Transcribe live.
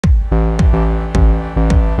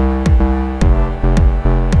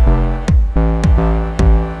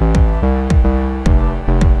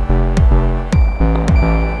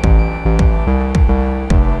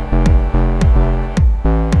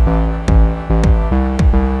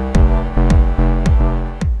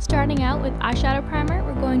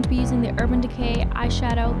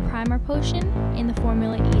Eyeshadow Primer Potion in the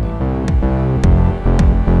formula Eden.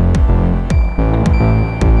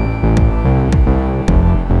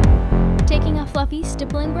 Taking a fluffy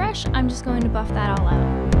stippling brush, I'm just going to buff that all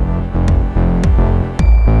out.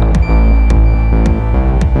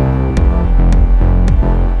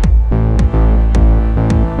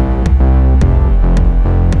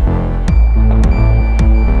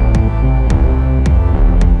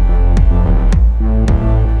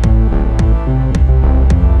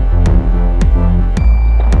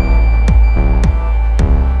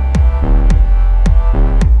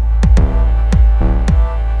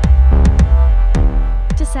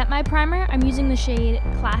 Primer, I'm using the shade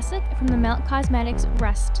Classic from the Melt Cosmetics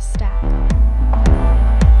Rust Stack.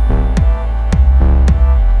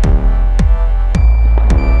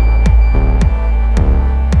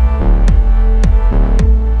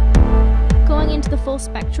 Going into the full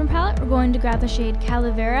spectrum palette, we're going to grab the shade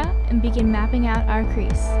Calavera and begin mapping out our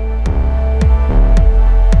crease.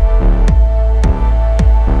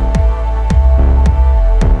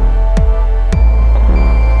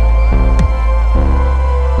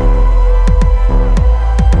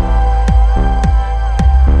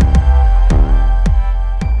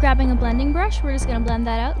 Grabbing a blending brush, we're just going to blend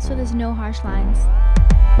that out so there's no harsh lines.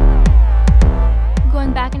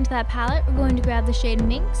 Going back into that palette, we're going to grab the shade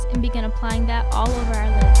Minx and begin applying that all over our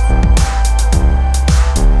lids.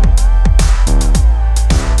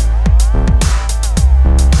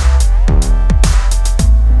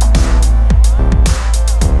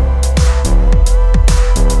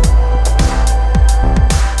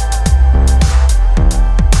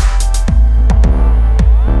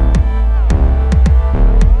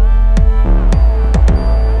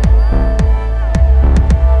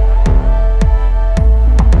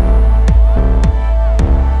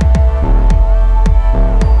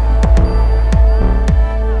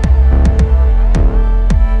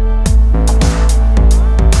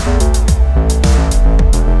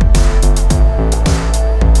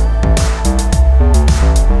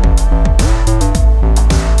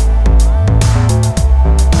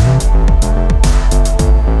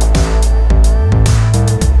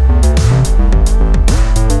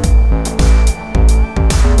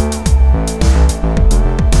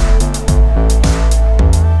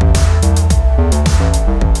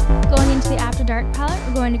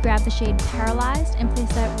 Grab the shade Paralyzed and place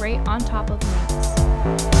that right on top of Minx.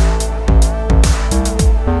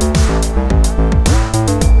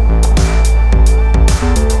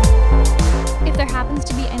 If there happens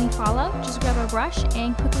to be any fallout, just grab a brush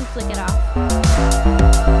and quickly flick it off.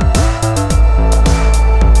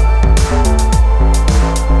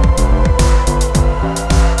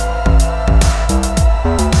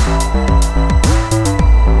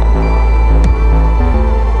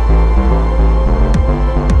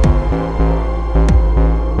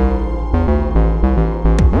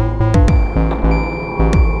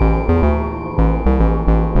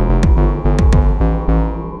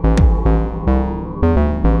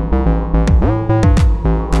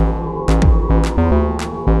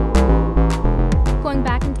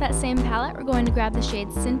 We're going to grab the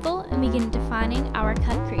shade Sinful and begin defining our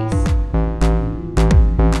cut crease.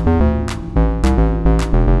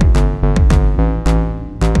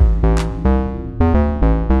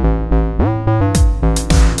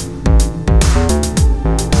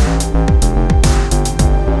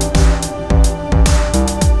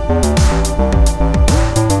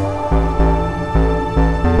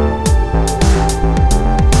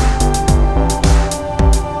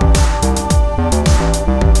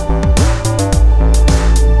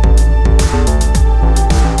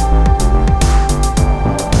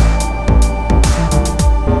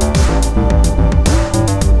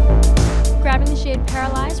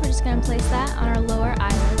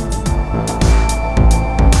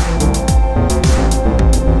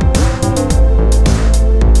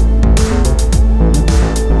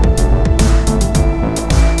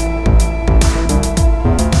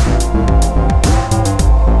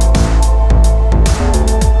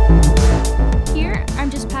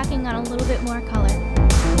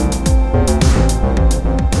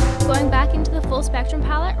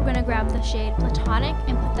 The shade Platonic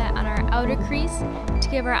and put that on our outer crease to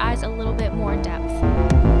give our eyes a little bit more depth.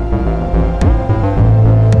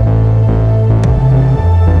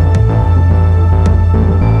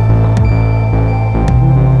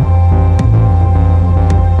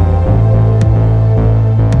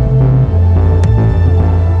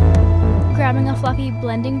 Grabbing a fluffy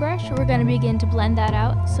blending brush, we're going to begin to blend that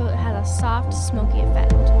out so it has a soft, smoky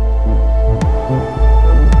effect.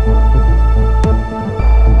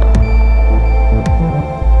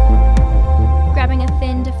 Grabbing a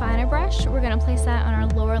thin definer brush, we're going to place that on our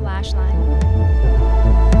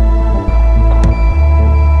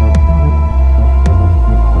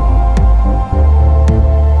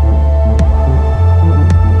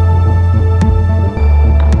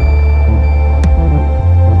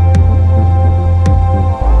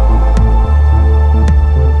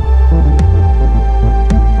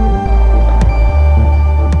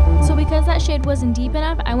that shade wasn't deep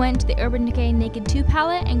enough, I went into the Urban Decay Naked 2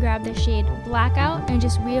 palette and grabbed the shade Blackout and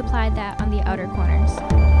just reapplied that on the outer corners.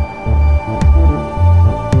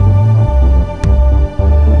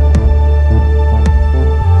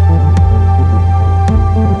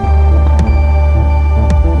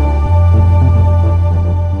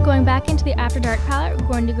 Going back into the After Dark palette, we're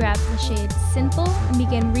going to grab the shade Sinful and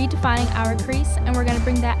begin redefining our crease, and we're going to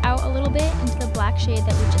bring that out a little bit into the black shade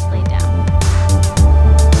that we just laid down.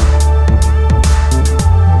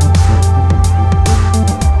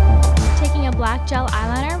 Taking a black gel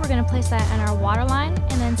eyeliner, we're going to place that on our waterline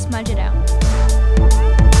and then smudge it out.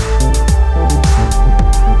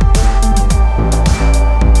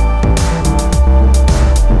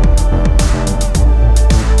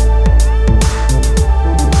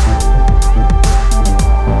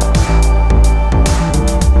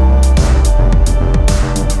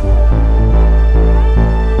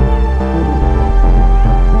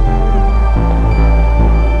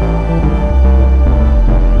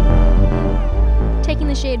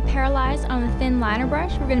 On the thin liner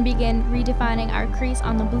brush, we're going to begin redefining our crease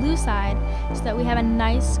on the blue side so that we have a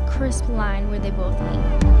nice crisp line where they both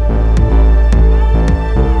meet.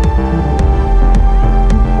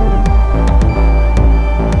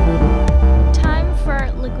 Time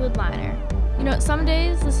for liquid liner. You know, some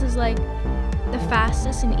days this is like the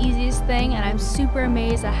fastest and easiest thing, and I'm super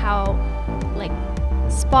amazed at how like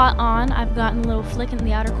spot on I've gotten a little flick in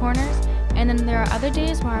the outer corners. And then there are other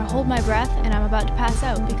days where I hold my breath and I'm about to pass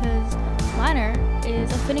out because liner is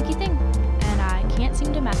a finicky thing and I can't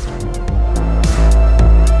seem to master it.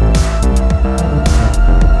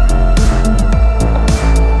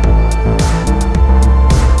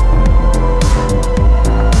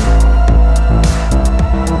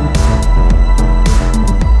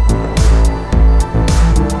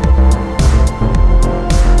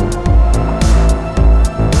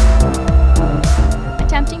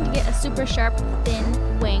 Sharp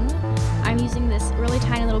thin wing. I'm using this really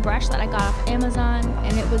tiny little brush that I got off Amazon,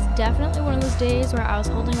 and it was definitely one of those days where I was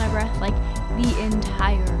holding my breath like the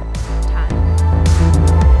entire time.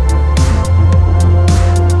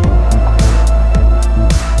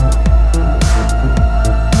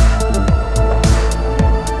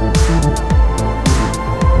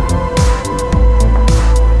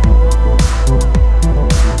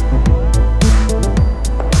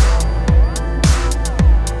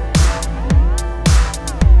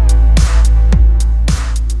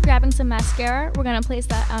 Some mascara, we're going to place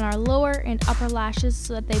that on our lower and upper lashes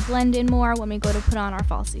so that they blend in more when we go to put on our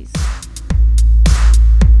falsies.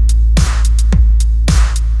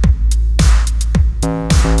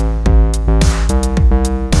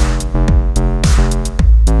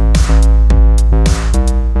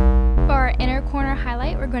 For our inner corner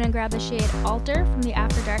highlight, we're going to grab the shade Alter from the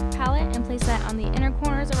After Dark palette and place that on the inner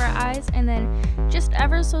corners of our eyes and then just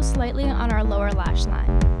ever so slightly on our lower lash line.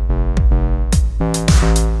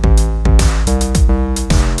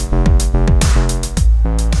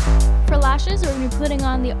 Lashes, we're going to be putting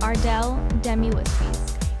on the Ardell Demi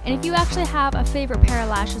Wispies. And if you actually have a favorite pair of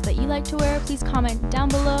lashes that you like to wear, please comment down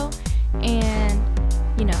below and,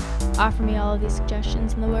 you know, offer me all of these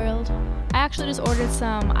suggestions in the world. I actually just ordered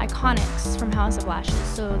some Iconics from House of Lashes,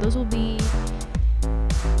 so those will be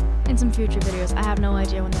in some future videos. I have no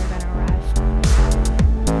idea when they're going to arrive.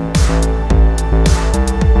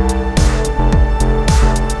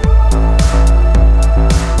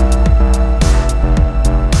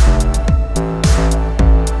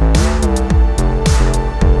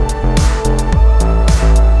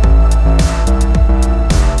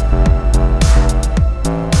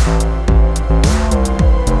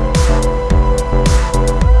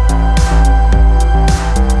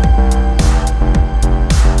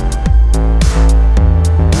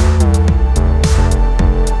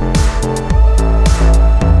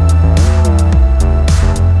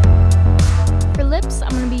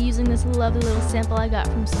 Lovely little sample I got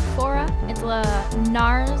from Sephora. It's a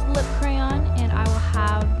NARS lip crayon, and I will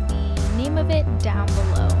have the name of it down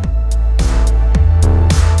below.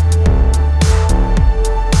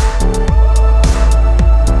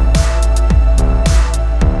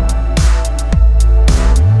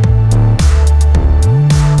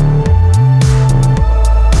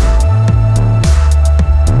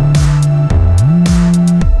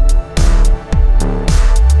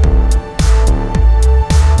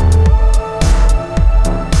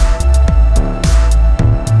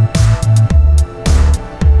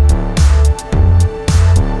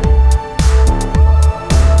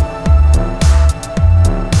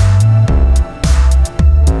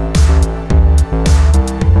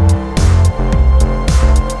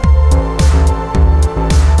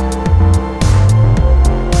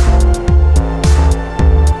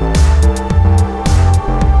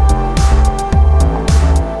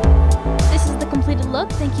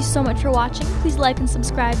 for watching. Please like and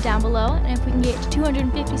subscribe down below, and if we can get to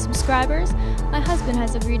 250 subscribers, my husband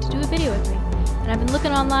has agreed to do a video with me. And I've been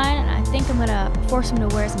looking online, and I think I'm gonna force him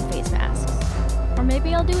to wear some face masks. Or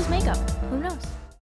maybe I'll do his makeup. Who knows?